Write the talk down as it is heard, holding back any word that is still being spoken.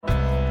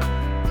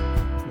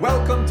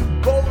Welcome to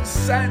Bo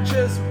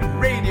Sanchez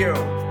Radio.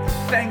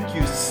 Thank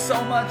you so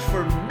much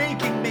for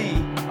making me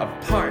a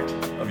part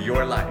of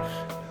your life.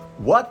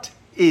 What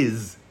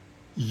is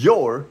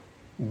your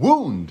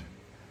wound?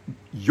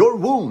 Your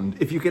wound,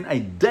 if you can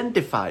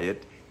identify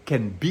it,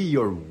 can be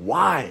your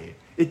why.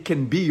 It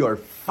can be your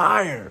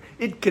fire.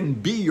 It can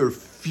be your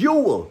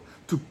fuel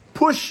to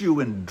push you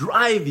and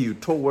drive you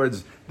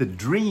towards the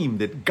dream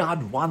that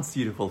God wants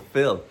you to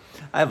fulfill.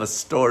 I have a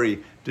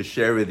story to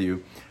share with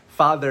you.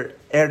 Father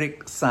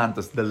Eric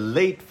Santos, the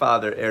late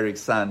Father Eric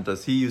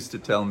Santos, he used to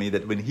tell me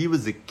that when he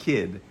was a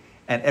kid,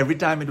 and every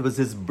time it was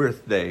his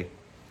birthday,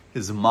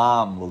 his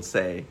mom will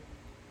say,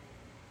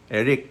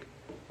 "Eric,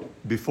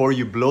 before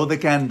you blow the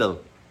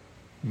candle,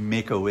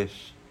 make a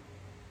wish."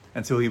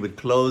 And so he would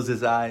close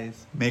his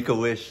eyes, make a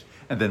wish,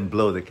 and then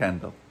blow the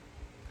candle.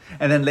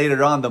 And then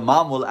later on, the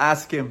mom will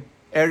ask him,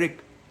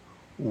 "Eric,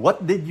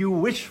 what did you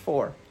wish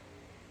for?"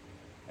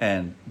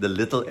 And the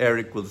little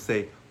Eric will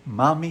say,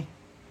 "Mommy,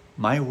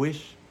 my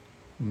wish,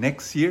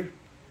 next year,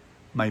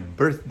 my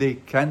birthday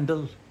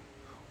candle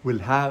will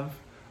have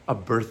a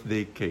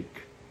birthday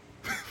cake."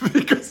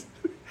 Because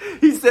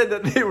he said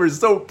that they were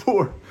so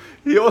poor.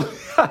 He only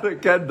had a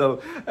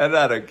candle and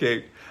not a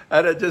cake.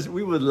 And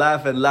we would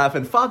laugh and laugh.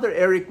 And Father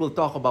Eric will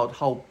talk about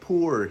how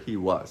poor he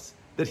was,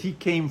 that he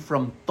came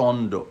from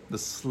Tondo, the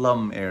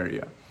slum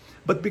area.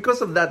 But because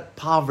of that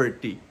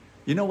poverty,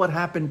 you know what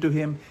happened to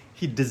him?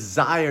 He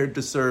desired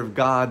to serve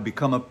God,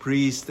 become a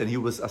priest, and he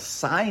was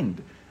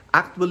assigned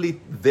actually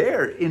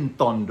there in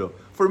Tondo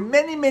for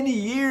many, many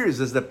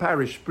years as the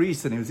parish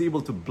priest, and he was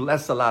able to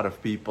bless a lot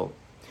of people.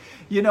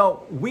 You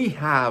know, we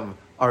have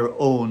our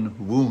own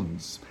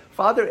wounds.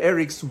 Father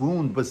Eric's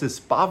wound was his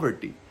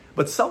poverty,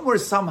 but somewhere,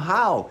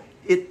 somehow,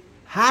 it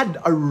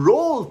had a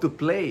role to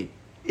play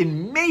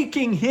in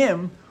making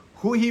him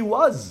who he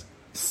was,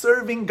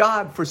 serving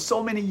God for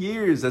so many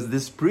years as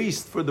this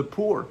priest for the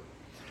poor.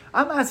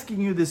 I'm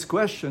asking you this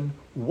question: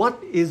 what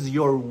is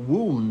your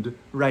wound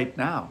right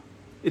now?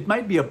 It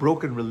might be a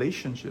broken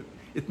relationship.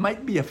 It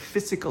might be a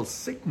physical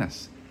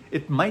sickness.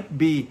 It might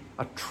be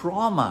a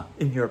trauma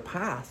in your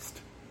past.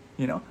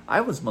 You know,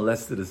 I was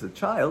molested as a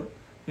child.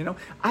 You know,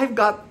 I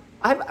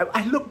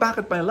look back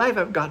at my life,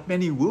 I've got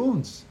many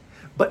wounds.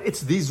 But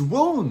it's these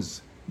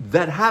wounds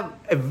that have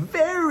a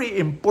very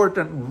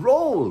important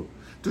role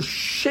to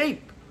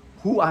shape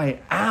who I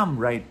am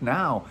right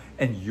now.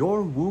 And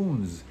your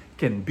wounds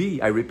can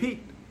be, I repeat,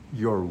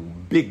 your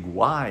big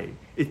why.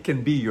 It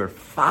can be your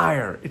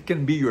fire. It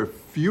can be your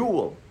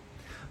fuel.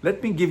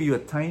 Let me give you a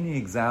tiny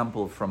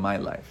example from my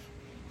life.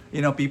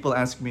 You know, people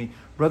ask me,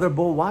 "Brother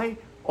Bo, why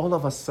all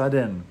of a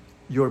sudden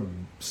your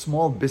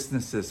small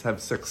businesses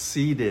have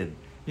succeeded?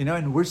 You know,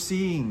 and we're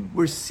seeing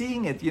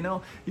it, you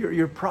know,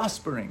 you're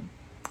prospering."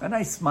 And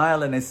I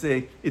smile and I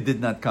say, it did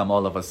not come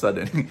all of a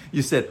sudden.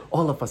 You said,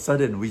 all of a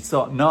sudden we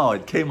saw. No,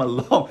 it came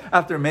along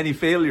after many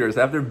failures,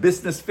 after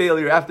business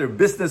failure, after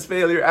business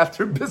failure,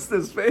 after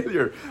business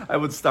failure. I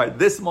would start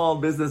this small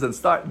business and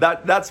start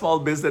that small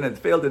business, and it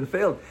failed and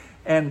failed.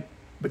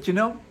 But you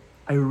know,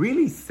 I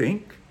really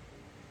think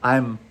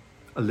I'm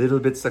a little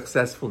bit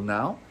successful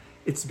now.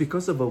 It's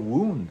because of a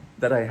wound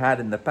that I had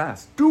in the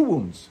past. Two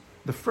wounds.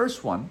 The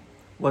first one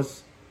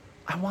was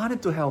I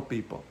wanted to help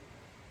people.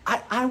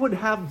 I would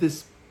have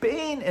this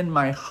pain in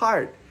my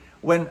heart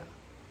when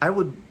I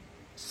would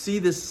see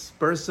this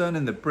person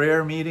in the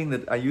prayer meeting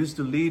that I used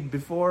to lead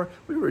before.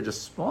 We were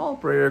just a small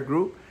prayer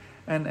group,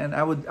 and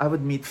I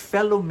would meet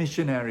fellow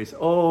missionaries.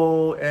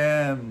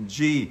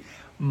 OMG.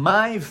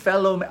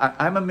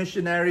 I'm a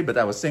missionary, but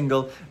I was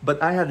single.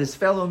 But I had this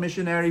fellow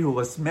missionary who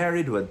was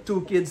married, who had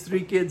 2 kids,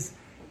 3 kids.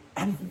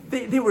 And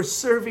they were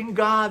serving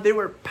God. They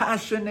were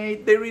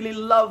passionate. They really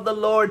loved the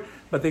Lord.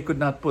 But they could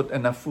not put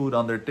enough food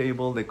on their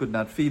table. They could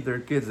not feed their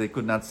kids. They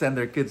could not send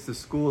their kids to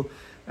school.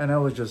 And I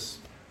was just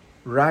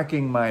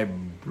racking my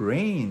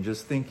brain,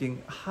 just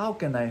thinking, how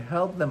can I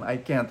help them? I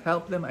can't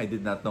help them. I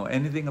did not know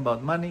anything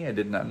about money. I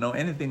did not know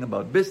anything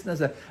about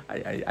business.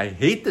 I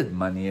hated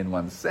money in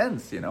one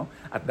sense, you know,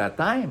 at that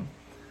time.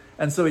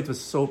 And so it was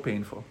so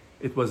painful.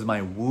 It was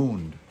my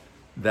wound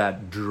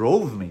that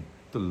drove me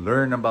to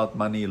learn about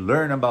money,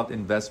 learn about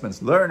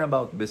investments, learn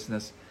about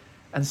business.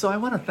 And so I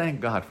want to thank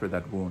God for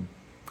that wound.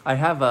 I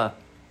have a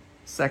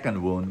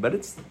second wound, but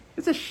it's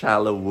a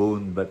shallow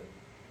wound. But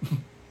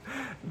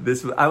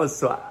I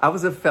was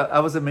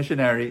a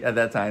missionary at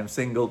that time,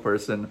 single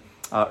person,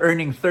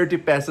 earning 30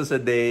 pesos a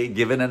day,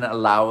 given an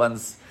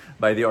allowance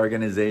by the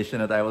organization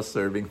that I was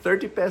serving,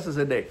 30 pesos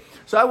a day.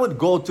 So I would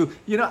go to,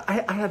 you know,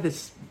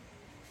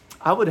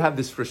 I would have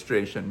this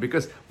frustration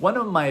because one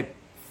of my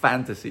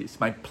fantasies,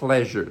 my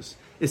pleasures,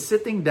 is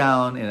sitting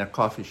down in a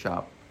coffee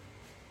shop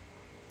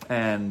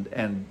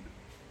and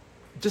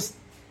just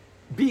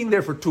being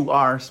there for 2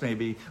 hours,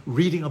 maybe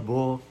reading a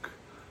book,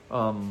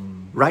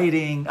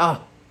 writing.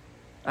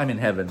 I'm in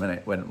heaven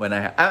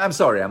I'm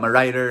sorry, I'm a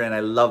writer and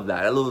I love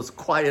that. I love those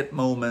quiet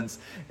moments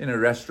in a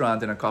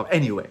restaurant, in a coffee.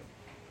 Anyway,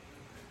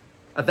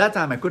 at that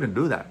time I couldn't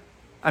do that.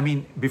 I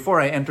mean,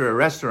 before I enter a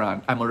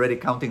restaurant, I'm already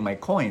counting my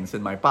coins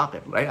in my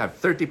pocket, right? I have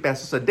 30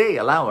 pesos a day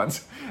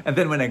allowance. And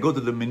then when I go to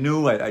the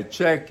menu, I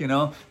check,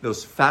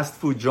 those fast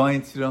food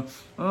joints, oh,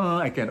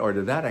 I can't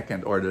order that, I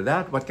can't order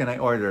that. What can I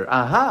order?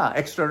 Aha,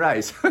 extra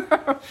rice.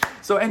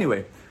 So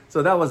anyway,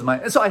 so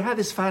I had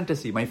this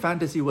fantasy. My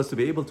fantasy was to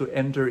be able to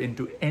enter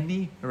into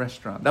any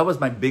restaurant. That was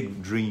my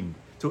big dream,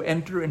 to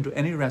enter into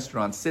any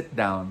restaurant, sit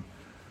down,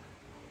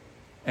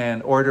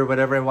 and order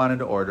whatever I wanted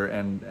to order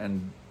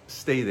and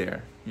stay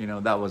there.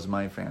 That was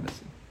my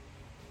fantasy.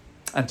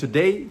 And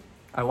today,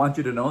 I want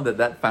you to know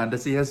that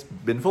fantasy has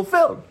been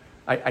fulfilled.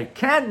 I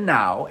can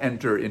now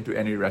enter into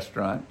any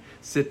restaurant,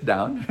 sit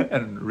down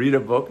and read a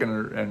book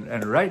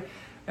and write.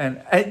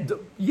 And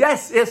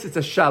yes, it's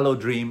a shallow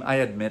dream, I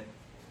admit,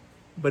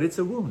 but it's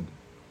a wound.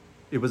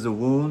 It was a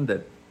wound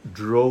that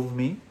drove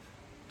me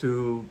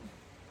to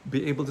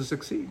be able to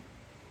succeed.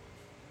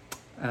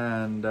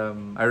 And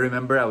I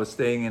remember I was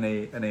staying in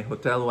a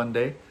hotel one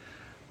day.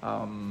 I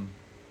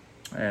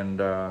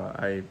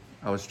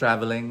was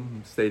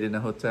traveling, stayed in a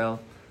hotel,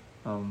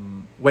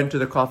 went to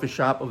the coffee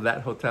shop of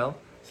that hotel,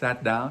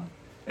 sat down,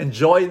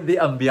 enjoyed the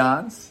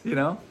ambiance,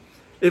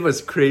 It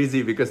was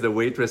crazy because the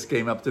waitress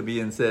came up to me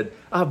and said,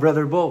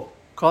 Brother Bo,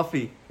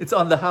 coffee, it's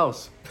on the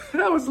house.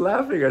 And I was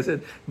laughing. I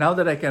said, now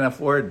that I can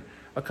afford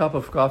a cup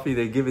of coffee,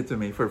 they give it to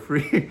me for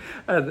free.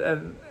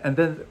 and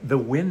then the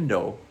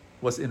window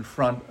was in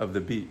front of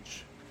the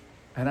beach.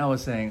 And I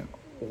was saying,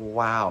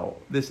 wow,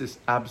 this is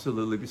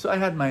absolutely... So I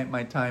had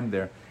my time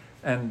there,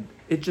 and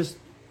it just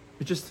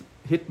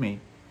hit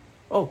me.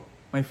 Oh,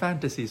 my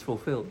fantasy is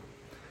fulfilled.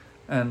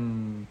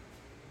 And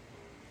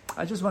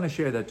I just want to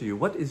share that to you.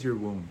 What is your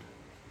wound?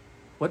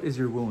 What is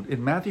your wound?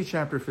 In Matthew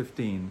chapter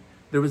 15,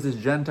 there was this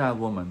Gentile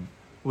woman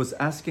who was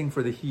asking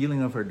for the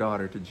healing of her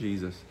daughter to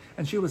Jesus,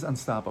 and she was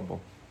unstoppable.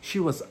 She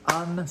was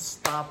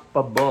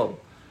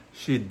unstoppable.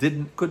 She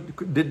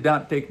did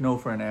not take no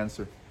for an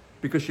answer.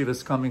 Because she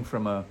was coming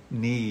from a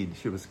need.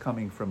 She was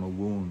coming from a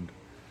wound.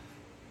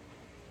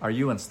 Are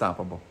you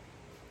unstoppable?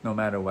 No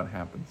matter what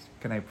happens.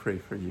 Can I pray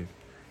for you?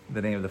 In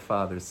the name of the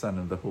Father, Son,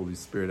 and the Holy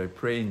Spirit, I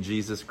pray in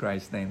Jesus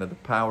Christ's name that the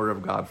power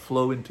of God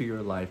flow into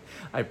your life.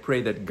 I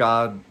pray that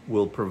God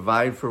will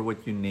provide for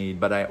what you need,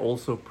 but I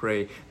also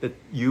pray that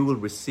you will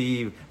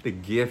receive the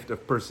gift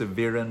of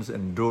perseverance,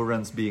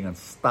 endurance, being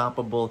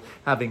unstoppable,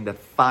 having that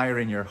fire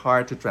in your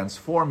heart to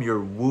transform your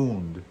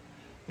wound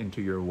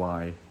into your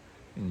why.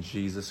 In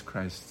Jesus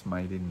Christ's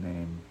mighty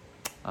name.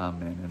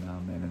 Amen and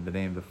amen. In the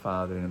name of the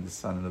Father, and of the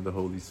Son, and of the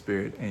Holy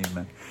Spirit.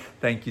 Amen.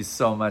 Thank you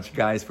so much,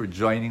 guys, for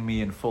joining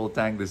me in Full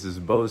Tank. This is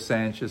Bo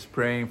Sanchez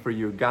praying for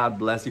you. God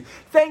bless you.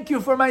 Thank you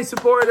for my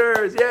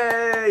supporters.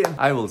 Yay!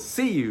 I will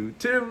see you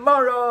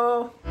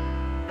tomorrow.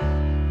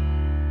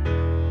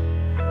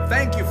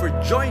 Thank you for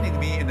joining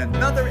me in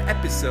another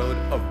episode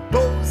of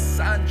Bo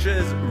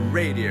Sanchez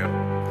Radio.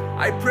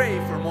 I pray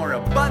for more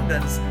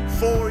abundance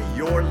for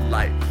your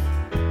life.